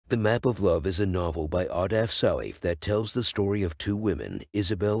The Map of Love is a novel by Ahdaf Soueif that tells the story of two women,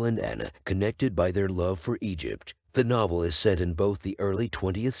 Isabel and Anna, connected by their love for Egypt. The novel is set in both the early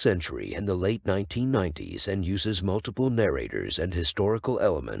 20th century and the late 1990s and uses multiple narrators and historical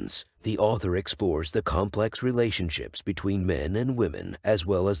elements. The author explores the complex relationships between men and women, as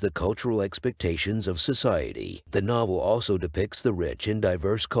well as the cultural expectations of society. The novel also depicts the rich and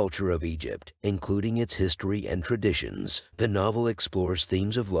diverse culture of Egypt, including its history and traditions. The novel explores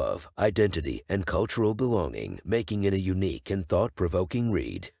themes of love, identity, and cultural belonging, making it a unique and thought-provoking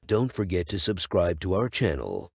read. Don't forget to subscribe to our channel.